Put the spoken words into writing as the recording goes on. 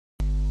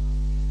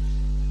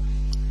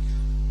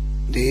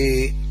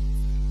The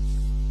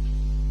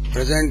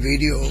present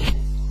video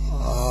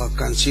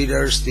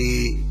considers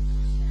the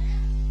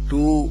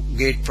two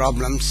gate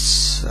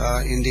problems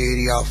in the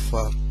area of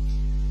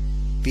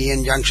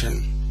PN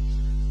junction,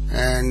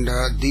 and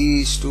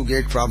these two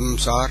gate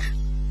problems are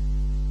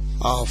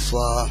of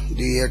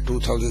the year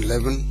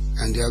 2011,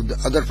 and the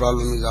other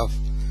problem is of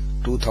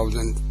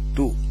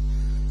 2002.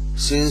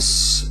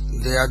 Since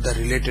they are the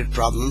related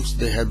problems,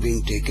 they have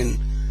been taken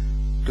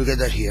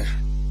together here,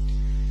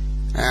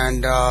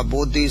 and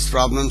both these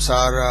problems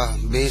are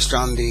based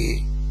on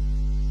the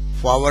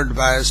forward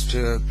biased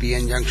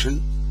PN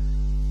junction,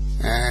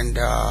 and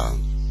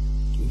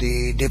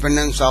the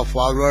dependence of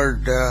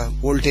forward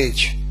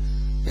voltage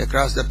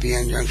across the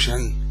PN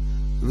junction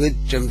with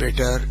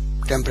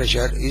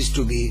temperature is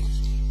to be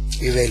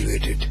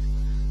evaluated.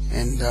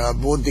 In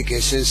both the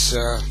cases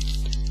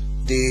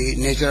the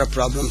nature of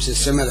problems is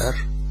similar,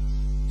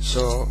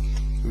 so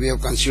we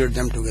have considered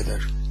them together.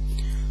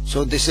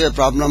 So this is a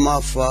problem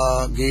of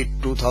gate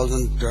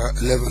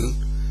 2011.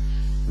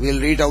 We'll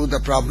read out the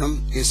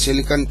problem. A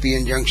silicon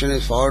PN junction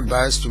is forward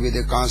biased with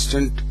a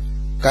constant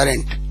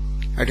current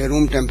at a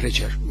room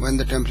temperature. When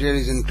the temperature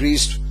is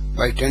increased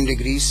by 10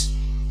 degrees,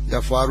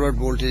 the forward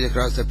voltage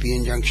across the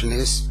PN junction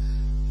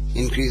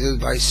increases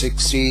by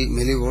 60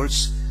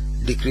 millivolts,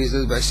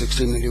 decreases by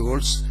 60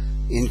 millivolts,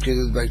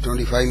 increases by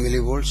 25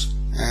 millivolts,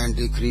 and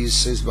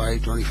decreases by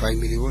 25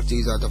 millivolts.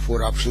 These are the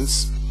four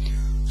options.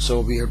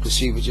 So we have to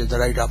see which is the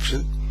right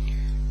option.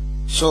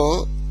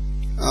 So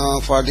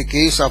for the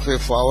case of a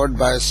forward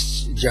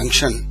bias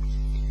junction,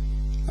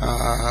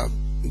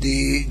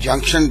 the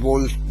junction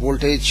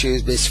voltage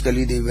is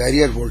basically the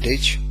barrier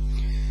voltage,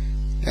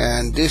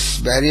 and this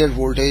barrier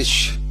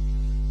voltage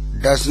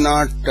does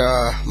not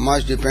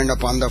much depend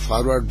upon the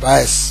forward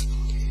bias.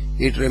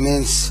 It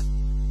remains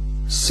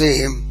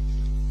same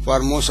for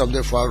most of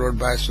the forward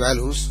bias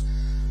values,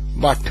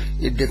 but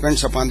it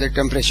depends upon the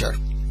temperature.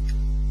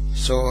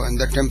 So in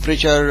the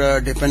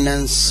temperature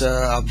dependence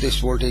of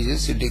this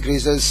voltages, it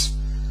decreases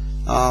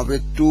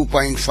with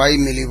 2.5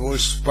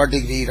 millivolts per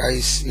degree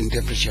rise in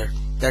temperature.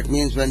 That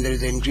means when there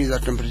is an increase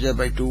of temperature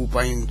by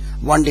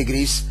 2.1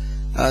 degrees,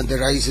 the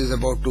rise is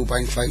about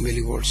 2.5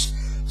 millivolts.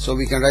 So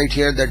we can write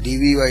here that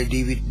dV by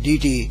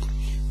dt,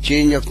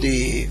 change of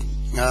the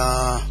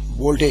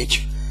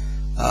voltage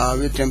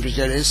with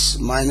temperature is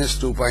minus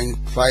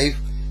 2.5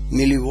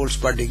 millivolts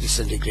per degree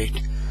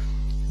centigrade.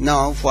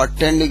 Now for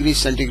 10 degrees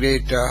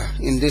centigrade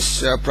in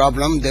this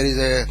problem, there is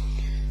a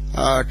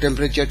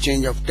temperature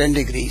change of 10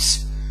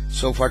 degrees.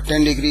 So for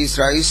 10 degrees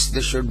rise,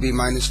 this should be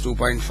minus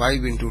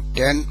 2.5 into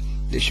 10.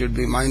 This should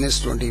be minus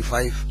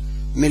 25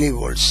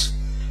 millivolts.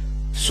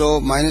 So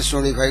minus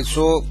 25.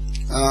 So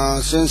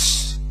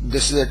since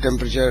this is a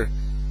temperature,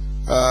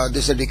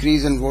 this is a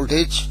decrease in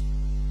voltage,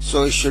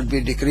 so it should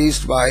be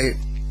decreased by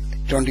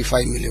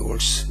 25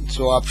 millivolts.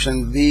 So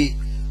option D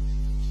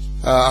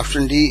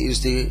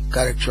is the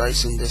correct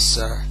choice in this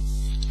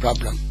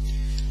problem.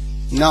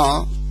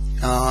 Now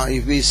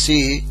if we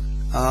see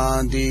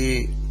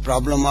the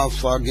problem of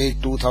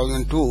gate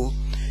 2002,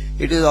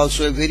 it is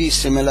also a very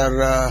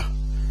similar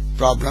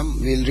problem.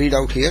 We'll read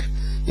out here.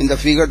 In the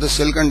figure, the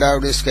silicon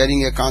diode is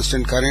carrying a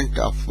constant current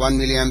of 1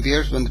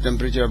 milliamperes when the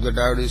temperature of the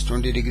diode is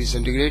 20 degrees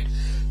centigrade.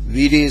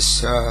 Vd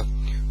is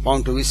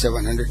found to be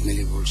 700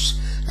 millivolts,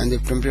 and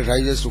if temperature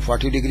rises to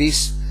 40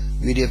 degrees,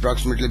 Vd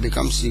approximately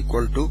becomes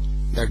equal to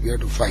that we have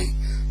to find.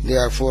 There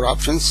are four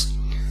options.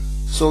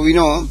 So we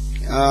know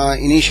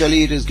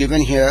initially it is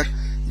given here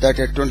that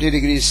at 20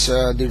 degrees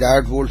the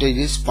diode voltage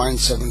is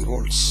 0.7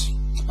 volts,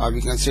 or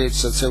we can say it's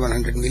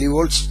 700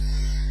 millivolts,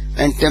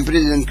 and temperature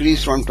is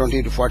increased from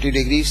 20 to 40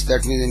 degrees.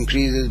 That means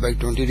increases by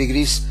 20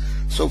 degrees.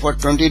 So for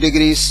 20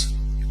 degrees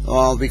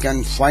we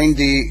can find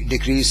the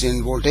decrease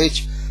in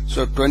voltage.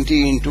 So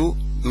 20 into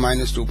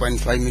minus 2.5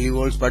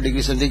 millivolts per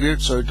degree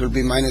centigrade, so it will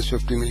be minus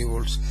 50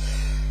 millivolts.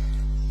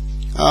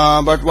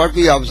 But what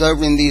we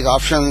observed in these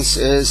options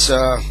is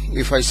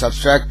if I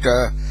subtract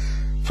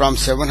from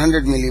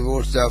 700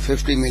 millivolts the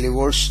 50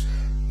 millivolts,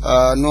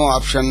 no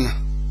option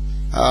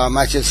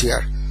matches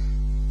here.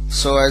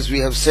 So as we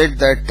have said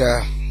that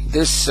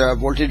this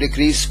voltage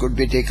decrease could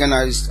be taken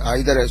as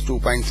either as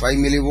 2.5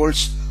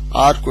 millivolts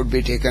or could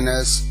be taken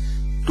as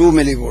 2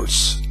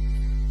 millivolts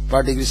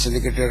per degree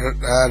centigrade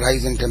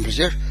rise in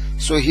temperature.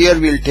 So here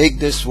we'll take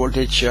this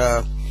voltage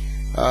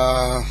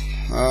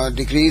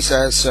decrease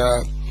as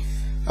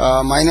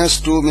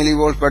minus 2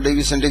 millivolts per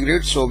degree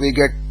centigrade. So we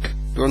get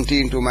 20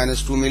 into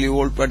minus 2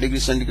 millivolts per degree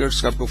centigrade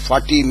up to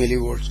 40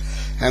 millivolts,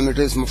 and it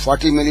is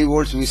 40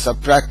 millivolts. We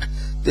subtract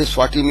this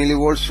 40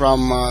 millivolts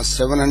from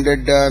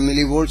 700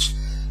 millivolts,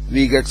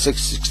 we get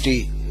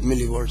 660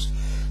 millivolts.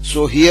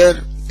 So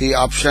here the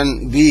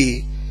option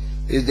B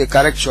is the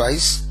correct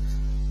choice.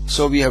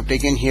 So we have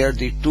taken here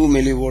the 2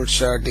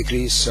 millivolts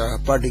decrease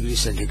per degree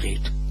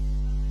centigrade.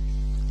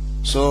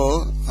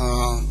 So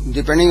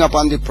depending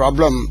upon the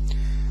problem,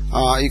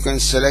 you can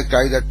select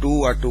either 2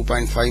 or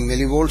 2.5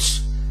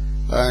 millivolts,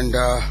 and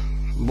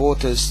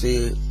both is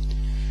the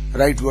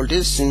right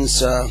voltage,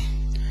 since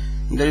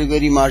There is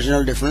very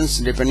marginal difference.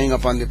 Depending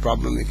upon the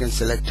problem, you can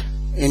select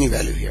any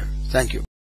value here. Thank you.